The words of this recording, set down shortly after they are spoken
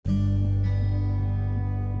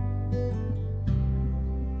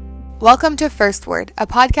Welcome to First Word, a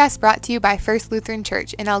podcast brought to you by First Lutheran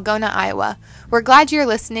Church in Algona, Iowa. We're glad you're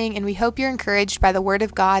listening, and we hope you're encouraged by the Word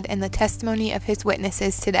of God and the testimony of His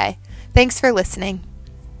witnesses today. Thanks for listening.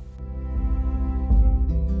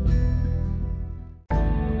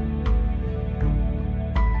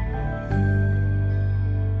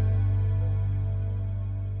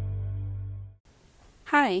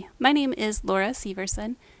 Hi, my name is Laura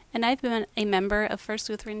Severson, and I've been a member of First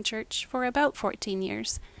Lutheran Church for about 14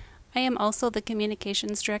 years. I am also the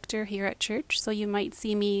communications director here at church, so you might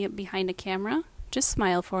see me behind a camera. Just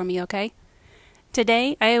smile for me, okay?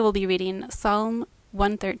 Today, I will be reading Psalm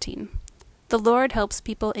 113. The Lord helps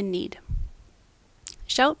people in need.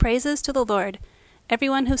 Shout praises to the Lord.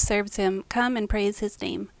 Everyone who serves Him, come and praise His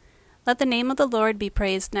name. Let the name of the Lord be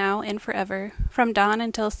praised now and forever. From dawn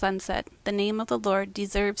until sunset, the name of the Lord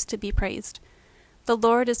deserves to be praised. The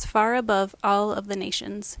Lord is far above all of the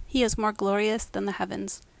nations. He is more glorious than the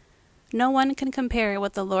heavens. No one can compare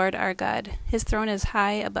with the Lord our God. His throne is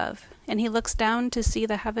high above, and He looks down to see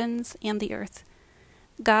the heavens and the earth.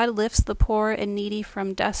 God lifts the poor and needy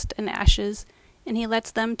from dust and ashes, and He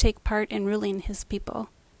lets them take part in ruling His people.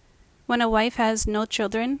 When a wife has no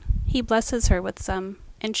children, He blesses her with some,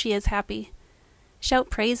 and she is happy. Shout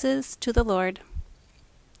praises to the Lord.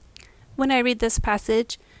 When I read this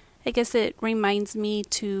passage, I guess it reminds me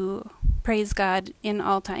to praise God in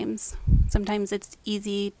all times. Sometimes it's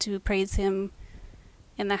easy to praise Him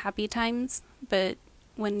in the happy times, but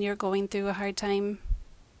when you're going through a hard time,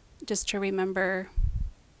 just to remember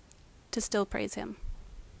to still praise Him.